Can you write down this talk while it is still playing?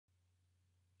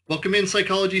Welcome in,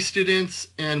 psychology students,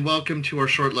 and welcome to our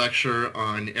short lecture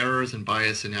on errors and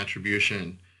bias in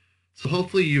attribution. So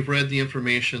hopefully you've read the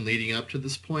information leading up to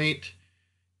this point.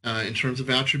 In terms of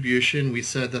attribution, we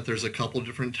said that there's a couple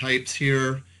different types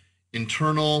here.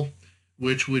 Internal,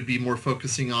 which would be more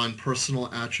focusing on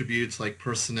personal attributes like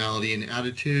personality and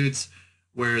attitudes,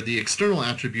 where the external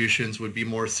attributions would be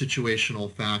more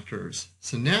situational factors.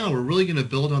 So now we're really going to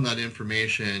build on that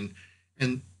information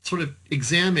and sort of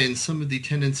examine some of the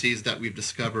tendencies that we've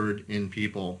discovered in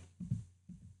people.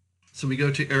 So we go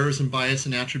to errors and bias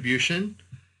in attribution.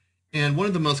 And one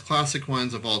of the most classic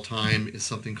ones of all time is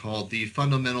something called the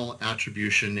fundamental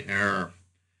attribution error.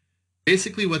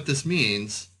 Basically what this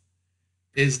means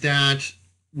is that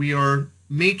we are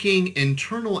making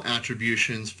internal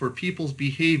attributions for people's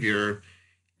behavior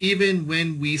even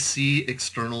when we see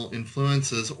external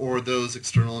influences, or those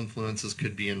external influences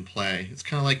could be in play. It's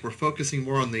kind of like we're focusing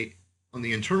more on the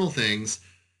internal things,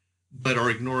 but are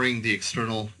ignoring the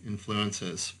external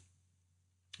influences.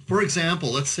 For example,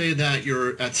 let's say that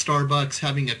you're at Starbucks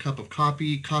having a cup of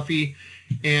coffee,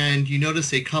 and you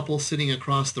notice a couple sitting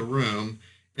across the room,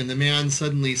 and the man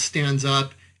suddenly stands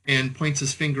up and points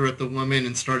his finger at the woman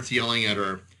and starts yelling at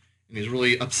her, and he's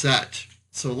really upset.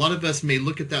 So a lot of us may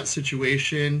look at that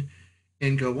situation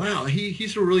and go, wow,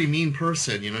 he's a really mean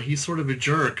person. You know, he's sort of a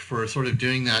jerk for sort of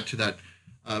doing that to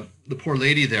the poor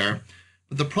lady there.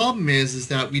 But the problem is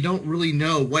that we don't really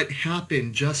know what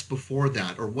happened just before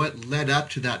that or what led up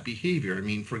to that behavior. I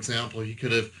mean, for example, he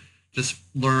could have just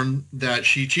learned that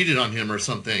she cheated on him or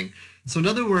something. So in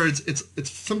other words,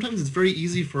 sometimes it's very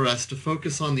easy for us to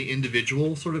focus on the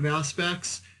individual sort of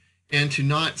aspects and to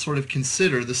not sort of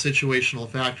consider the situational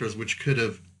factors which could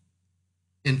have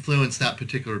influenced that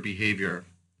particular behavior.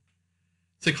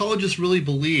 Psychologists really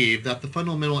believe that the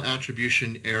fundamental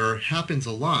attribution error happens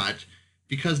a lot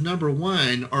because, number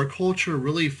one, our culture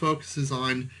really focuses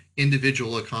on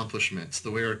individual accomplishments.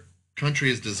 The way our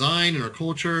country is designed and our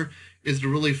culture is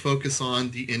to really focus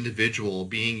on the individual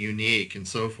being unique and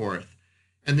so forth.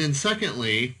 And then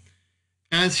secondly,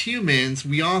 as humans,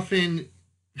 we often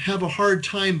have a hard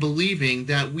time believing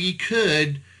that we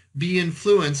could be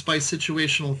influenced by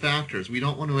situational factors. We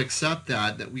don't want to accept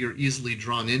that we are easily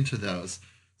drawn into those.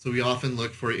 So we often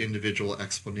look for individual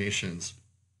explanations.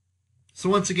 So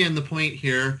once again, the point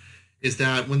here is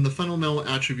that when the fundamental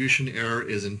attribution error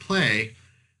is in play,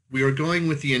 we are going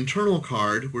with the internal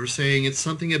card. We're saying it's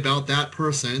something about that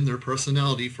person, their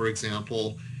personality, for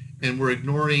example, and we're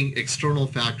ignoring external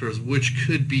factors which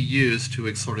could be used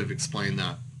to sort of explain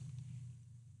that.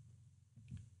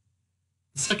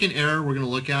 The second error we're going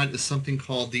to look at is something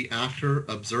called the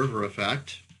actor-observer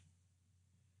effect.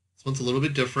 This one's a little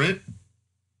bit different.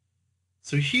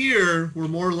 So here, we're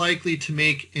more likely to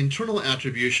make internal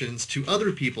attributions to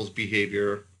other people's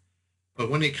behavior,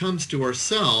 but when it comes to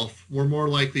ourselves, we're more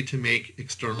likely to make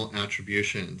external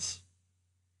attributions.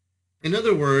 In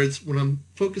other words, when I'm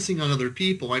focusing on other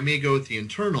people, I may go with the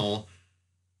internal,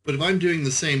 but if I'm doing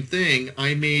the same thing,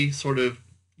 I may sort of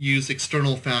use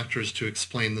external factors to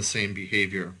explain the same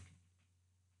behavior.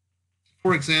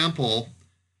 For example,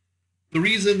 the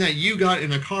reason that you got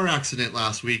in a car accident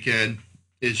last weekend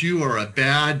is you are a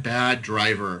bad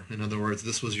driver. In other words,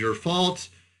 this was your fault,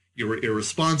 you were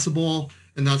irresponsible,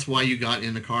 and that's why you got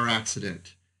in a car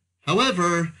accident.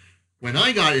 However, when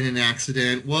I got in an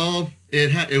accident, well,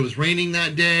 it was raining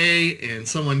that day and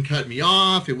someone cut me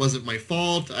off. It wasn't my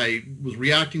fault. I was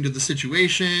reacting to the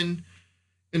situation.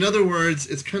 In other words,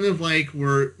 it's kind of like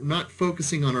we're not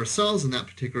focusing on ourselves in that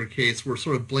particular case. We're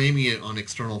sort of blaming it on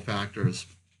external factors.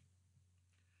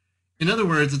 In other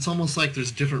words, it's almost like there's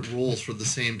different rules for the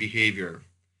same behavior.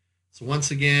 So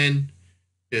once again,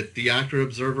 if the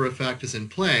actor-observer effect is in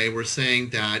play, we're saying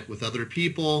that with other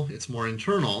people, it's more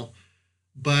internal,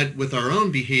 but with our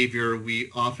own behavior, we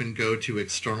often go to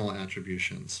external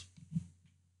attributions.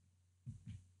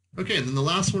 Okay, and then the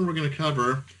last one we're going to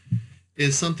cover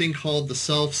is something called the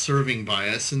self-serving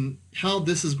bias, and how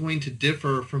this is going to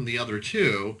differ from the other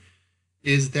two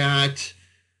is that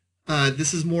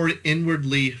this is more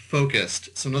inwardly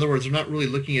focused. So in other words, we're not really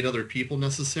looking at other people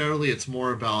necessarily. It's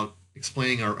more about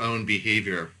explaining our own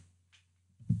behavior.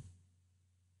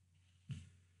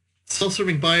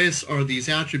 Self-serving bias are these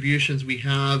attributions we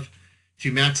have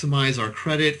to maximize our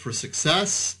credit for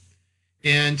success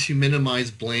and to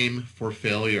minimize blame for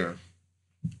failure.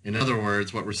 In other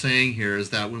words, what we're saying here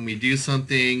is that when we do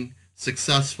something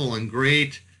successful and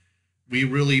great, we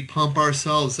really pump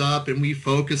ourselves up and we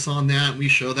focus on that and we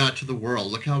show that to the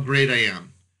world. Look how great I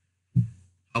am.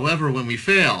 However, when we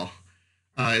fail,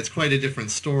 it's quite a different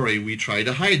story. We try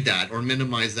to hide that or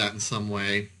minimize that in some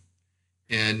way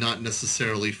and not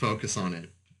necessarily focus on it.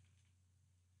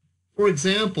 For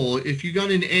example, if you got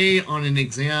an A on an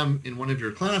exam in one of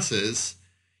your classes,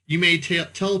 you may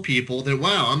tell people that,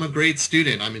 wow, I'm a great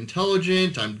student. I'm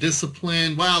intelligent. I'm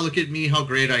disciplined. Wow, look at me, how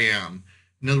great I am.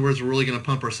 In other words, we're really going to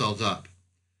pump ourselves up.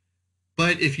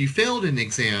 But if you failed an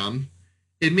exam,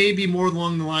 it may be more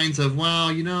along the lines of, wow,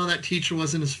 you know, that teacher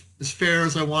wasn't as fair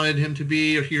as I wanted him to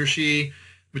be, or he or she.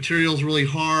 Material's really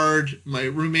hard. My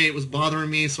roommate was bothering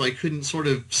me, so I couldn't sort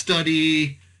of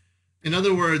study. In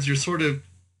other words, you're sort of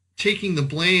taking the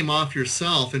blame off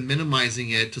yourself and minimizing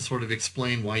it to sort of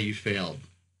explain why you failed.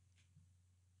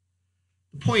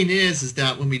 The point is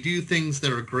that when we do things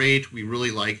that are great, we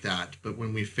really like that. But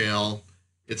when we fail,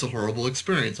 it's a horrible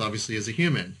experience, obviously, as a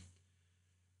human.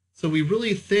 So we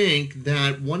really think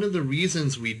that one of the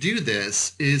reasons we do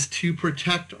this is to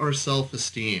protect our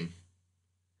self-esteem.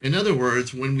 In other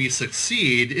words, when we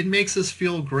succeed, it makes us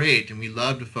feel great, and we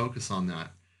love to focus on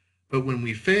that. But when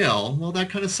we fail, well, that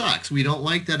kind of sucks. We don't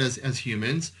like that as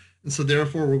humans, and so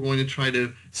therefore we're going to try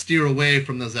to steer away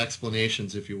from those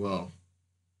explanations, if you will.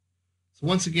 So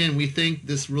once again, we think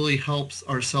this really helps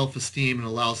our self-esteem and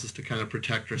allows us to kind of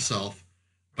protect ourselves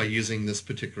by using this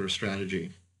particular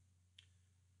strategy.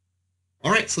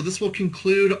 All right, so this will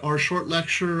conclude our short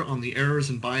lecture on the errors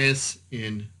and bias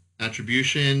in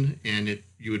attribution, and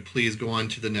you would please go on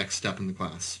to the next step in the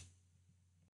class.